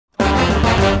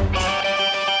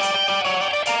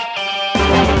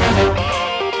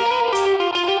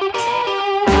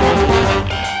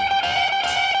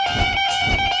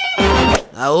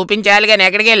ఊపించాలి కానీ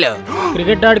ఎక్కడికి వెళ్ళు?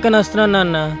 క్రికెట్ ఆడుకొని వస్తున్నాను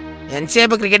నాన్న.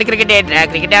 ఎంతసేపు క్రికెట్ క్రికెట్ ఏంట్రా?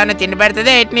 క్రికెట్ ఏమన్నా తిండి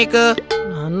పెడుతుందా ఏంటి నీకు?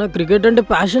 నాన్న క్రికెట్ అంటే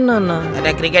ప్యాషన్ నాన్న.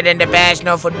 అదే క్రికెట్ అంటే ప్యాషన్,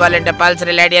 ఫుట్బాల్ అంటే పల్స్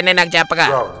రిలేట్ అని నాకు చెప్పగా.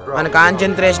 మన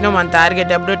కాన్సన్ట్రేషన్, మన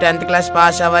టార్గెట్ ఎప్పుడు 10th క్లాస్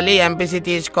పాస్ అవ్వాలి, ఎంపీసీ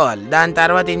తీసుకోవాలి, దాని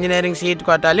తర్వాత ఇంజనీరింగ్ సీట్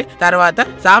కొట్టాలి, తర్వాత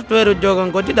సాఫ్ట్వేర్ ఉద్యోగం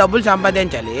కొట్టి డబ్బులు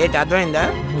సంపాదించాలి. ఏంటి అర్థమైందా?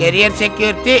 Career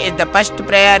security is the first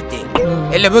priority.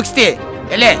 వెళ్ళే బుక్స్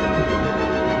వెళ్ళే.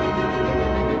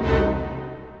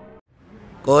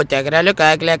 కోటి ఎకరాలు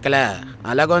కాకిలెక్కల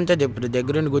అలాగుంటుంది. ఇప్పుడు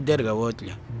దగ్గరుండి గుద్దారుగా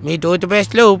ఓట్లు. మీ టూత్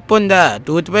పేస్ట్లో ఉప్పు ఉందా?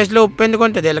 టూత్ పేస్ట్లో ఉప్పు ఎందుకు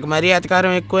ఉంటుంది? వీళ్ళకి మరీ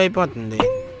అధికారం ఎక్కువైపోతుంది.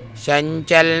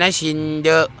 సంచలన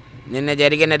సింధు నిన్న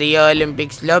జరిగిన రియో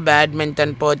ఒలింపిక్స్లో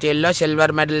బ్యాడ్మింటన్ పోటీల్లో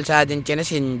సిల్వర్ మెడల్ సాధించిన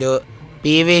సింధు.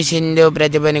 పివి సింధు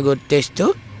ప్రతిభని గుర్తిస్తూ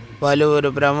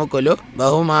పలువురు ప్రముఖులు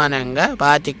బహుమానంగా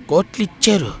 25 కోట్లు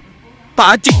ఇచ్చారు.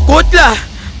 25 కోట్ల?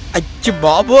 అచ్చి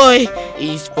బాబోయ్, ఈ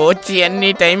స్పోర్ట్స్ అన్ని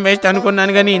టైం వేస్ట్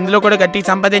అనుకున్నాను కానీ ఇందులో కూడా గట్టిగా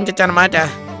సంపాదించచ్చు అనమాట.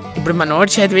 ఇప్పుడు మా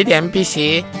నోట్స్ చదివితే ఎంపీసీ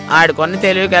ఆడుకున్న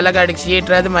తెలివికి ఎలాగాడికి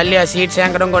సీట్ రాదు, మళ్ళీ ఆ సీట్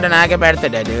శంకరం కూడా నాకే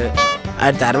పెడతాడు. ఆ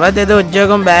తర్వాత ఏదో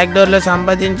ఉద్యోగం బ్యాక్ డోర్లో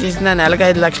సంపాదించేసిన నెలకు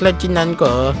 5 లక్షలు వచ్చింది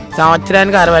అనుకో,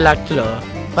 సంవత్సరానికి 60 లక్షలు,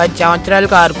 10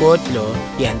 సంవత్సరాలకు 6 కోట్లు.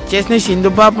 ఎంత చేసినా సింధు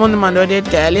పాపం ఉంది, మనోడి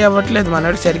టాలీ అవ్వట్లేదు,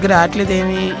 మనోడి సరిగ్గా రావట్లేదు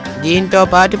ఏమి. దీంతో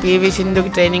పాటు పివి సింధుకి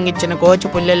ట్రైనింగ్ ఇచ్చిన కోచ్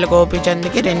పుల్లెళ్ళ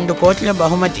గోపిచంద్కి 2 కోట్ల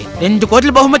బహుమతి. 2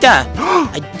 కోట్ల బహుమతా?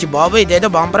 అచ్చి బాబు, ఇదేదో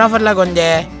బంపర్ ఆఫర్ లాగా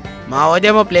ఉందే. మా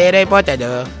ఓదేమో ప్లేయర్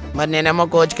అయిపోతాడు, మరి నేనేమో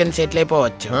కోచ్ కింద సెటిల్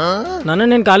అయిపోవచ్చు. నాన్న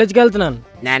నేను కాలేజీకి వెళ్తున్నాను.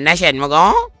 నాన్న షణ్ముఖం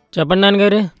చెప్పండి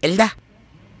నాన్నగారు. వెళ్దా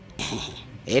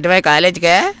ఏంటి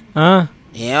కాలేజీకే?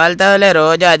 ఏం వెళ్తావులే,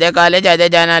 రోజు అదే కాలేజ్ అదే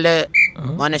జనాలు.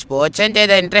 మన స్పోర్ట్స్ అంటే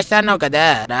ఏదో ఇంట్రెస్ట్ అన్నావు కదా,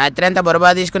 రాత్రి అంతా బుర్రబా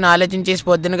తీసుకుని ఆలోచించి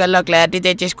పొద్దున కల్లా క్లారిటీ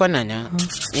తెచ్చేసుకున్నాను.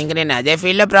 ఇంక నేను అదే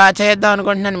ఫీల్డ్ లో ప్రోత్సహిద్దాం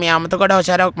అనుకుంటున్నాను. మీ అమ్మతో కూడా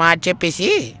ఒకసారి ఒక మాట చెప్పేసి.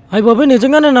 అయ్య బాబు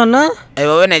నిజంగానే నాన్న? అయ్య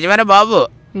బాబు నిజమేరా బాబు.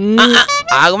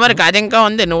 ఆగు మరి, కథ ఇంకా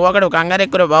ఉంది. నువ్వు ఒకడు కంగారు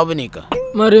ఎక్కువ బాబు నీకు.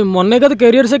 మరి మొన్నే కదా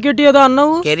కెరియర్ సెక్యూరిటీ ఏదో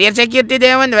అన్నావు. కెరియర్ సెక్యూరిటీ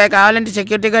ఏముంది, కావాలంటే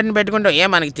సెక్యూరిటీ గార్డ్ని పెట్టుకుంటాం. ఏ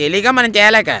మనకి తెలియక మనం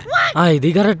చేయలేక. ఇది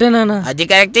కరెక్టే నాన్న. అది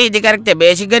కరెక్టే, ఇది కరెక్టే.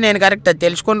 బేసిక్ గా నేను కరెక్ట్,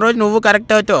 తెలుసుకున్న రోజు నువ్వు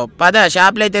కరెక్ట్ అవుతావు. పద,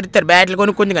 షాప్లో అయితే తెరుతారు, బ్యాట్లు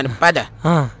కొనుక్కుంది కానీ పద.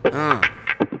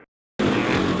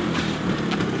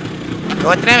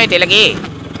 చూస్తున్నావే తెలకి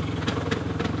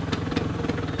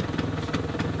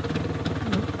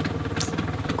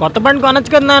కొత్త బండి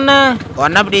కొనొచ్చు కదా నాన్న.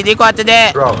 కొన్నప్పుడు ఇది కొత్తదే.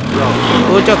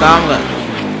 కూర్చో కామ్గా.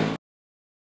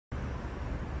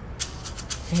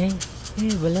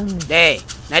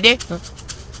 నది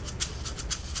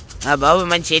బాబు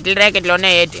మంచి షటిల్ ర్యాకెట్లు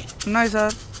ఉన్నాయి. ఏంటి ఉన్నాయి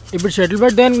సార్? ఇప్పుడు షటిల్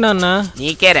బ్యాట్ దేనికి నాన్న?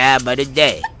 నీకేరా బడుద్దే.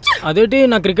 అదేంటి,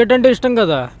 నా క్రికెట్ అంటే ఇష్టం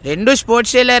కదా. 2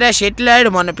 స్పోర్ట్స్ లేరా, షటిల్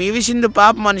ఆడు. మొన్న పివి సింధు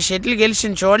పాప మన షటిల్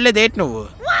గెలిచింది, చూడలేదేటి నువ్వు?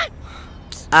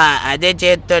 అదే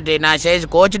చేతితోటి నా సైజు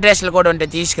కోచ్ డ్రెస్లు కూడా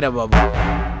ఉంటాయి, తీసుకురా బాబు.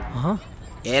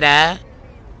 ఏరా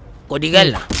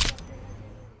కొడిగల్లా.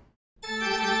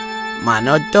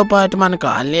 మనతో పాటు మన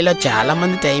కాలనీలో చాలా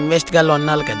మంది టైం వేస్ట్ గా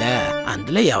ఉన్నారు కదా,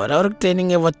 అందులో ఎవరెవరికి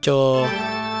ట్రైనింగ్ ఇవ్వచ్చు?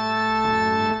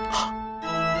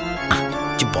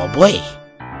 బాబోయ్,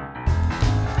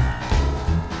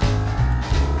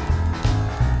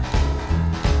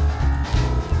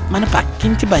 మన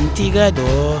పక్కింటి బంతి కాదు.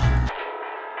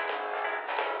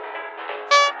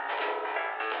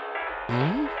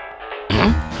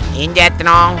 ఏం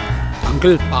చేస్తున్నావు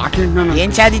అంకుల్? పాటలు వింటున్నాను. ఏం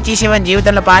సాధించేసేవని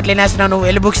జీవితంలో పాటలు వినేస్తున్నావు నువ్వు?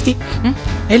 వెళ్ళి బుక్స్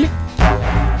వెళ్ళి.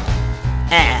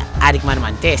 ఆడికి మనం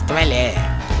అంతే ఇష్టమేలే.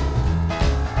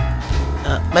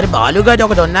 మరి బాలుగాడు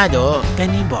ఒకటి ఉన్నాడు,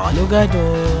 కానీ బాలుగాడు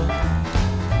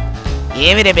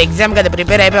ఏమి రేపు ఎగ్జామ్ కదా,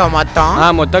 ప్రిపేర్ అయిపోయావు మొత్తం?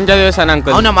 మొత్తం చదివేసాను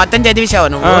అంకుల్. అవునా, మొత్తం చదివేసావు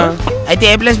నువ్వు? అయితే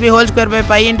a+b²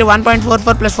 into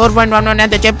 1.44 + 4.11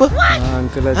 ఎంత చెప్పు?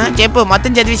 చెప్పు,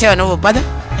 మొత్తం చదివేసావు నువ్వు? పద.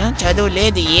 చదువు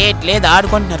లేదు, ఏట్ లేదు,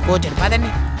 ఆడుకుంటున్నారు కూర్చొని.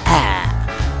 పదండి.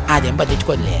 అదేం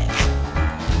పట్టించుకోలే.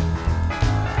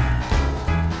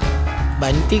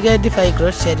 బంతిగాది 5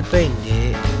 crores సరిపోయింది.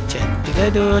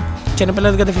 చంటిగాడు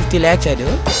చిన్నపిల్లలు కదా 50 lakhs అది.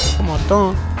 మొత్తం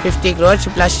 50 crores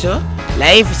plus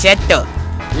life set.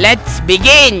 Let's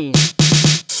begin.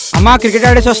 అమ్మా క్రికెట్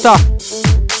ఆడేసి వస్తా.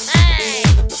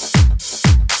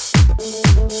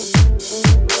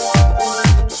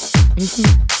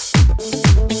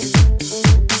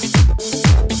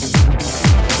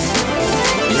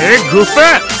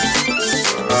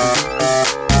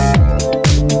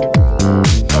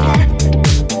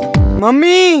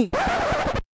 మమ్మీ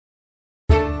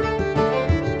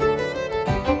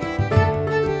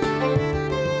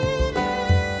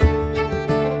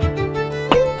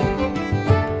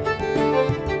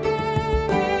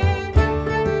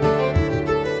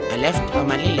లెఫ్ట్,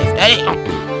 మళ్ళీ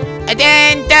లెఫ్ట్.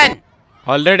 అటెన్షన్.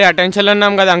 ఆల్రెడీ అటెన్షన్ లో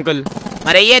ఉన్నాం కదా అంకుల్.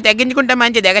 మరి అయ్యే తగ్గించుకుంటే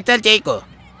మంచిది, ఎగతాలు చేయకు.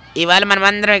 ఇవాళ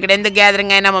మనమందరం ఇక్కడ ఎందుకు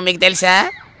గ్యాదరింగ్ అయినామో మీకు తెలుసా?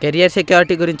 కెరియర్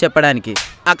సెక్యూరిటీ గురించి చెప్పడానికి.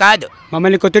 కాదు.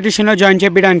 మమ్మల్ని కొత్త ట్యూషన్లో జాయిన్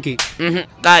చేయడానికి.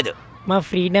 కాదు. మా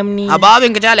ఫ్రీడమ్ని. బాబు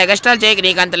ఇంకా చాలా ఎక్స్ట్రా చేయకు,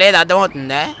 నీకు అంత లేదు,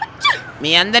 అర్థమవుతుందా?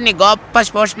 మీ అందరినీ గొప్ప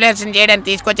స్పోర్ట్స్ ప్లేయర్స్ని చేయడానికి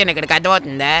తీసుకొచ్చాను ఇక్కడికి,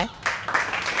 అర్థమవుతుందా?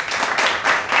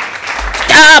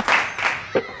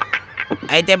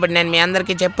 అయితే ఇప్పుడు నేను మీ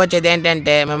అందరికీ చెప్పొచ్చేది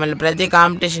ఏంటంటే, మిమ్మల్ని ప్రతి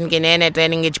కాంపిటీషన్కి నేనే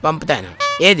ట్రైనింగ్ ఇచ్చి పంపుతాను.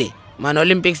 ఏది మన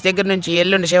ఒలింపిక్స్ దగ్గర నుంచి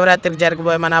ఎల్లుండి శివరాత్రికి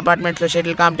జరగబోయే మన అపార్ట్మెంట్లో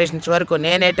షటిల్ కాంపిటీషన్స్ వరకు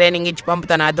నేనే ట్రైనింగ్ ఇచ్చి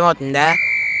పంపుతాను, అర్థమవుతుందా?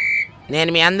 నేను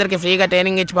మీ అందరికీ ఫ్రీగా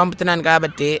ట్రైనింగ్ ఇచ్చి పంపుతున్నాను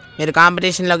కాబట్టి మీరు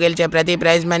కాంపిటీషన్లో గెలిచే ప్రతి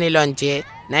ప్రైజ్ మనీలోంచి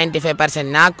 95%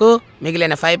 నాకు,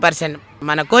 మిగిలిన 5%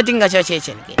 మన కోచింగ్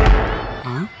అసోసియేషన్కి.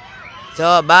 సో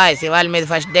బాయ్స్, ఇవాళ మీద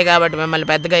ఫస్ట్ డే కాబట్టి మిమ్మల్ని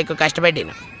పెద్దగా ఎక్కువ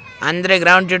కష్టపెట్టిన. అందరూ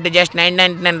గ్రౌండ్ చుట్టూ జస్ట్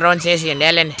 999 రౌండ్స్ వేసేయండి.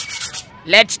 వెళ్ళండి.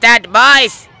 Let's start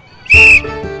boys.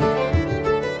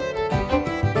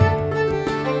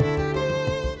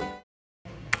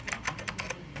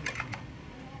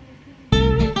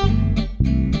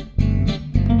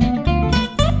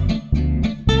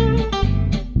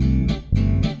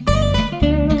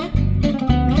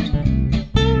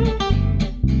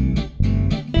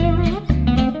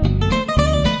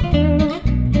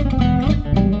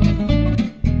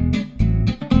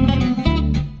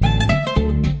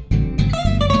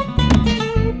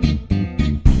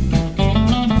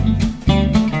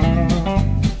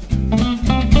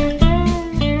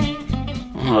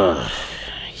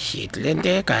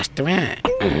 ఇట్లంటే కష్టమే.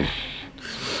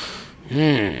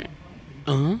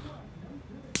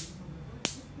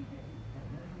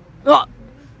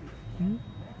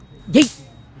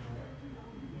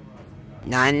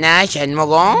 నాన్న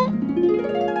షణ్ముఖం,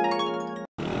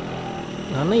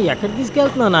 నాన్న ఎక్కడ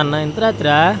తీసుకెళ్తున్నావు నాన్న ఇంత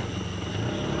రాత్రా?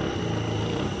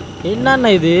 ఏంటి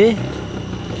నాన్న ఇది?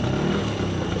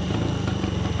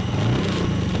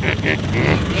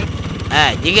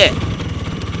 దిగే.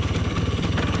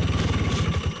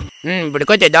 ఇప్పుడు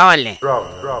కొట్టే దోమల్ని.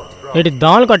 ఏంటి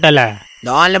దోమలు కొట్టాలా?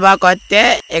 దోమలు బాగా కొత్తే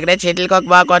ఇక్కడే షటిల్ కాక్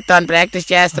బాగా కొత్తా అని ప్రాక్టీస్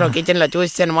చేస్తున్నావు కిచెన్ లో,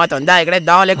 చూస్తాను మొత్తం. దా ఇక్కడే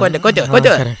దోమలు ఎక్కువ కొట్టు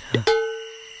కొట్టు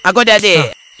కొట్టు. అది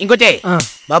ఇంకోటి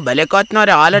బాబు భలే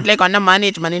కొత్తున్నావు. ఆలట్లే కొన్నాం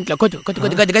మానేచ్చు మన ఇంట్లో. కొట్టు కొట్టు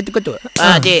కొట్టు గది గది కొట్టు.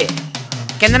 అది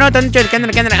కింద చూడు,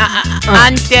 కింద కింద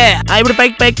అంతే. ఇప్పుడు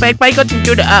పైకి పైకి పైకి పైకి వస్తుంది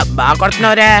చూడు. బాగా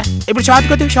కొడుతున్నావురా. ఇప్పుడు షార్ట్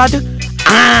కొట్టు షార్ట్.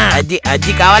 అది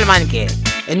అది కావాలి మనకి,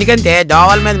 ఎందుకంటే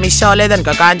దోవల మీద మిస్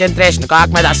అవ్వలేదనుకో కాన్సన్ట్రేషన్, కాక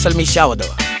మీద అస్సలు మిస్ అవ్వదు.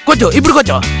 కొట్టు ఇప్పుడు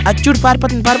కొట్టు. అది చూడు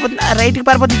పారిపోతుంది పారిపోతుంది, రైట్కి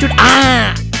పారిపోతుంది చూడు.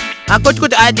 కొట్టు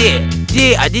కొట్టు. అది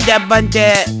అది దెబ్బ అంతే.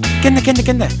 కింద కింద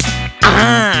కింద.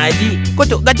 అది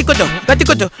కొట్టు గట్టి కొట్టు గట్టి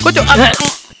కొట్టు కొట్టు.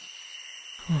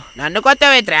 నన్ను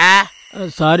కొత్తవేత్రా?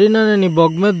 సారీ నాన్న, నీ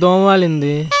బొగ్గ మీద దోమ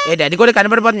వాలింది. ఏంటి అది కూడా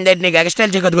కనబడిపోతుంది ఏంటి నీకు? ఎక్స్ట్రా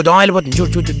చేయదు, దోమ వెళ్ళిపోతుంది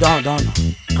చూడు చూడు దోమ దోమ.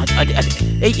 అది అది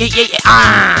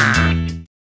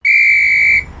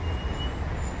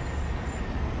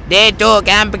డే 2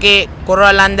 క్యాంప్కి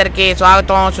కుర్రోళ్ళందరికీ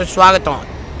స్వాగతం సుస్వాగతం.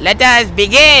 Let us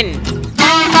begin.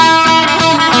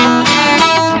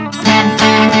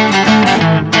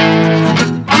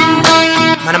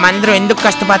 మనమందరం ఎందుకు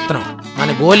కష్టపడుతున్నాం? మన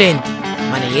గోల్ ఏంటి?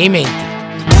 మన ఎయిమ్ ఏంటి?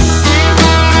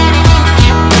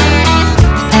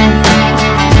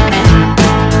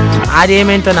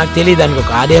 అదేమేంటో నాకు తెలియదు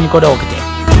అనుకో, అదేం కూడా ఒకటే.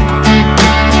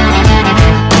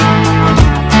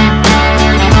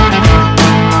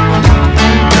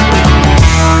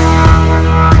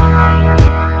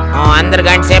 అందరు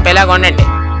గంట సేపు ఎలాగ ఉండండి.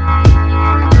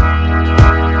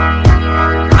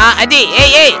 అది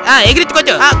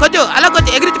ఎగిరించుకోవచ్చు కొచ్చు, అలా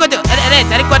కొచ్చు ఎగిరించుకోవచ్చు. అరే అరే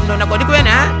సరికొచ్చు, నువ్వు నా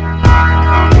కొడుకువేనా?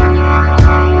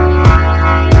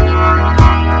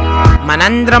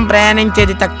 మనందరం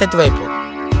ప్రయాణించేది తక్తత్ వైపు.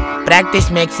 Practice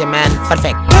makes a man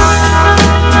perfect.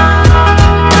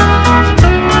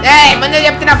 ముందు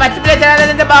చెప్తున్నా, ఫస్ట్ ప్లేస్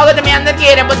రాలేదంటే బాగోదు మీ అందరికి.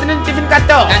 రేపొద్దు నుంచి టిఫిన్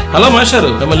కట్టో. హలో మాస్టర్,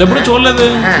 మిమ్మల్ని ఎప్పుడు చూడలేదు.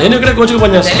 నేను ఇక్కడే కోచింగ్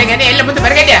పని చేస్తాను. కానీ వెళ్ళే ముందు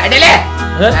పరిగెట్టి అడేలే.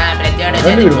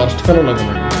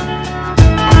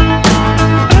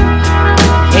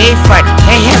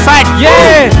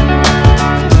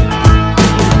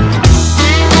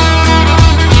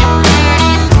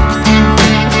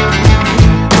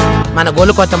 మన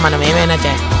గోలు కోసం మనం ఏమైనా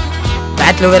చేస్తాం.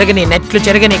 బ్యాట్లు విరగని, నెట్లు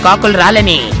చెరగని, కాకులు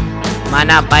రాలని. మన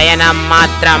పయనం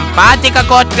మాత్రం 25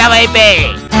 కోట్ల వైపే.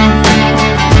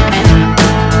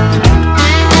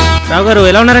 రావు గారు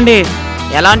ఎలా ఉన్నారండి?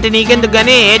 ఎలా అంటే నీకెందుకు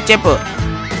గానీ ఏది చెప్పు.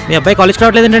 మీ అబ్బాయి కాలేజ్కి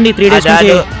రావట్లేదండి 3 days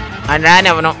నుంచి. అని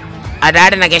రానివ్వను. అది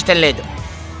రావడం నాకు ఇష్టం లేదు.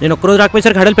 నేను ఒక్కరోజు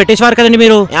రాకపోయేసరికి హడలు పెట్టేసేవారు కదండి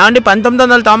మీరు. ఏమండి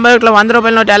 1991లో 100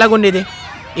 రూపాయల నోటు ఎలాగుండేది,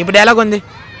 ఇప్పుడు ఎలాగుంది?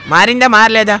 మారిందా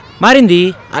మారలేదా? మారింది.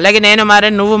 అలాగే నేను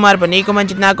మారాను, నువ్వు మారిపో. నీకు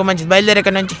మంచిది నాకు మంచిది. బయలుదేరి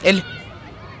ఇక్కడ నుంచి వెళ్ళి.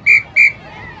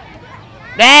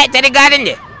 సరిగ్గా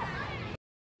ఆడింది.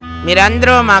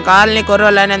 మీరందరూ మా కాలనీ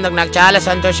కుర్రోళ్ళు అనేందుకు నాకు చాలా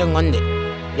సంతోషంగా ఉంది.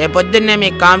 రేపొద్దున్నే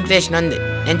మీకు కాంపిటీషన్ ఉంది.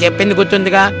 నేను చెప్పింది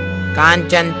గుర్తుందిగా?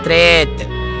 Concentrate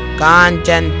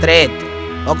concentrate.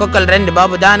 ఒక్కొక్కరు రండి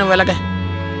బాబు, దాని వెళ్ళగా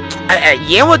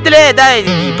ఏం వద్దులే దా,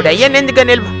 ఇప్పుడు అయ్యాను ఎందుకని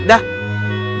వెళ్ళిపో దా.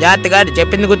 జాతగాడు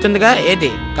చెప్పింది గుర్తుందిగా, ఏది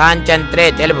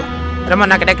కాన్సంట్రేట్ వెళ్ళిపో.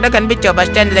 రమ్మని అక్కడెక్కడ కనిపించావు బస్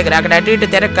స్టాండ్ దగ్గర, అక్కడ అటు ఇటు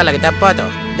తిరగలకి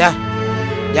తప్పతావు దా.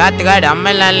 జాతగాడు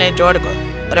అమ్మాయిలు నాన్నని చూడుకో.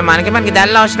 మరి మనకి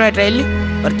దానిలో అవసరం ఎట్లా వెళ్ళి.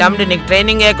 మరి తమ్ముడు నీకు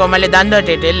ట్రైనింగ్ వేయకో, మళ్ళీ దాంతో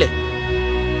ఇటు వెళ్ళి.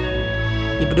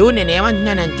 ఇప్పుడు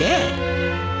నేనేమంటున్నానంటే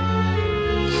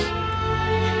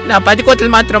నా 10 కోట్లు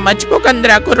మాత్రం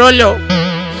మర్చిపోకందిరా కుర్రోళ్ళు.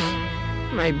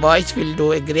 My boys will do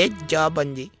a great job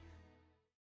అంది.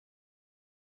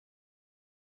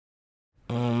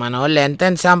 మన వాళ్ళు ఎంత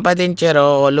సంపాదించారో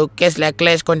లుక్కేసి లెక్కలు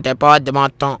వేసుకుంటే పోద్ది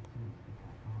మొత్తం.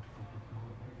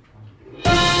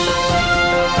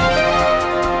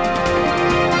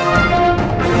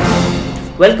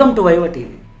 Welcome to viva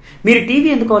TV. మీరు టీవీ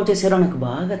ఎందుకు ఆన్ చేశారో నాకు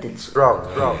బాగా తెలుసు.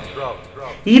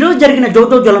 ఈరోజు జరిగిన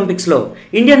జోజోజ్ ఒలింపిక్స్లో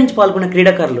ఇండియా నుంచి పాల్గొన్న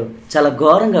క్రీడాకారులు చాలా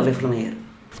ఘోరంగా విఫలమయ్యారు.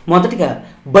 మొదటిగా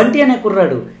బంటి అనే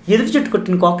కుర్రాడు ఎదురు చుట్టు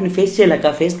కొట్టిన కాక్ని ఫేస్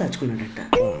చేయలేక ఫేస్ దాచుకున్నాడట.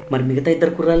 మరి మిగతా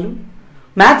 2 కుర్రాళ్ళు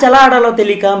మ్యాచ్ ఎలా ఆడాలో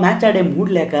తెలియక మ్యాచ్ ఆడే మూడ్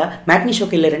లేక మ్యాట్నీ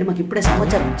షోకి వెళ్ళారని మాకు ఇప్పుడే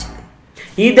సమాచారం వచ్చింది.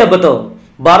 ఈ దెబ్బతో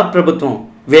భారత ప్రభుత్వం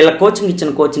వీళ్ళ కోచింగ్ ఇచ్చిన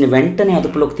కోచ్ని వెంటనే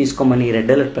అదుపులోకి తీసుకోమని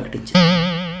రెడ్ అలర్ట్ ప్రకటించింది.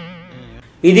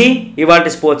 ఇది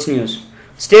ఇవాల్టి sports news.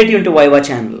 Stay tune to viva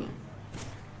channel.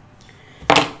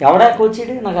 ఎవడా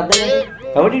కోచీడు నాకు అర్థం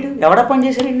కాదు. ఎవడా పని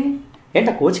చేశాడు ఇన్ని?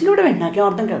 ఏంటా కోచింగ్ ఇవ్వడం ఏంటి? నాకేం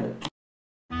అర్థం కాదు.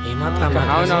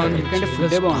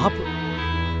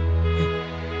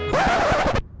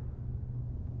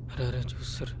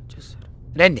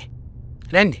 రండి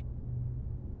రండి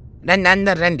రండి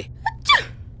అందరు రండి.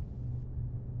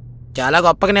 చాలా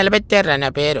గొప్పగా నిలబెట్టారా నా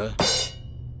పేరు.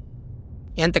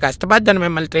 ఎంత కష్టపడ్డాను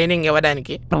మిమ్మల్ని ట్రైనింగ్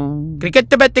ఇవ్వడానికి.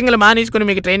 క్రికెట్ బెట్టింగ్లు మానేసుకుని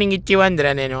మీకు ట్రైనింగ్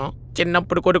ఇచ్చివందిరా నేను.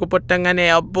 చిన్నప్పుడు కొడుకు పుట్టంగానే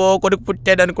అబ్బో కొడుకు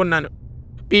పుట్టాడు అనుకున్నాను.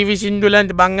 పివి సింధు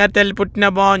లాంటి బంగారు తల్లి పుట్టినా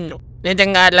బాగుండు.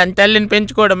 నిజంగా అలాంటి తల్లిని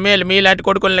పెంచుకోవడం మేలు. మీలాంటి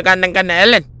కొడుకులను కన్నం కన్నా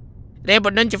వెళ్ళండి.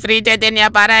 రేపటి నుంచి ఫ్రీ చైతన్య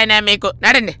పారాయణ మీకు.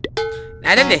 నడండి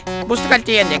నడండి, పుస్తకాలు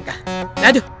చేయండి. ఇంకా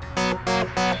నడు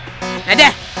అదే.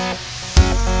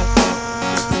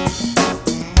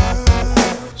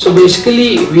 So basically,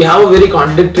 we have a very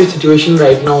contradictory situation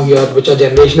right now here, which our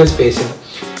generation is facing.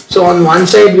 So on one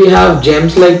side, we have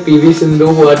gems like PV Sindhu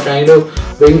who are trying to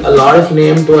bring a lot of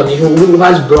name to our nation, who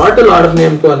has brought a lot of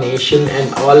name to our nation and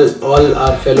all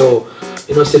our fellow,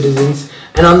 citizens.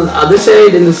 And on the other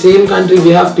side, in the same country,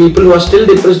 we have people who are still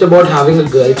depressed about having a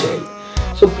girl child.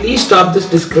 So please stop this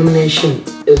discrimination,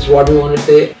 is what we want to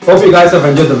say. Hope you guys have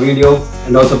enjoyed the video,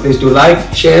 and also please do like,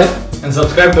 share, and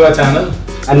subscribe to our channel.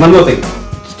 And one more thing.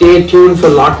 Stay tuned for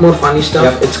a lot more funny stuff.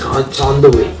 Yep. It's on the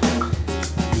way.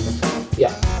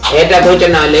 Yeah.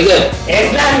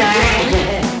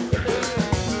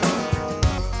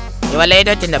 ఇవాళ ఏది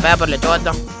వచ్చిందా పేపర్లో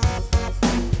చూద్దాం.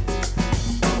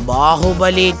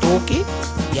 బాహుబలి 2కి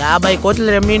 50 కోట్ల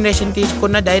remuneration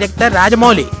తీసుకున్న director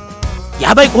Rajamouli.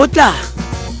 50 కోట్ల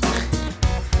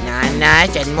నాన్న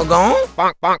షణ్ముఖం.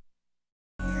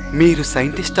 మీరు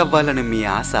సైంటిస్ట్ అవ్వాలని మీ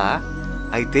ఆశ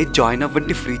అయితే జాయిన్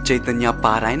అవ్వండి ఫ్రీ చైతన్య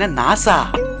పారాయణ నాసా.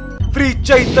 ఫ్రీ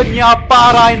చైతన్య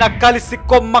పారాయణ కలిసి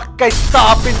కొమ్మక్కై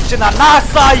స్థాపించిన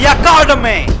నాసా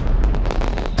అకాడమీ.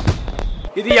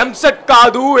 ఇది ఎంసెట్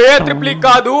కాదు, ఏ ట్రిపుల్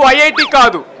కాదు, ఐఐటి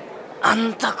కాదు,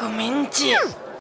 అంతకు మించి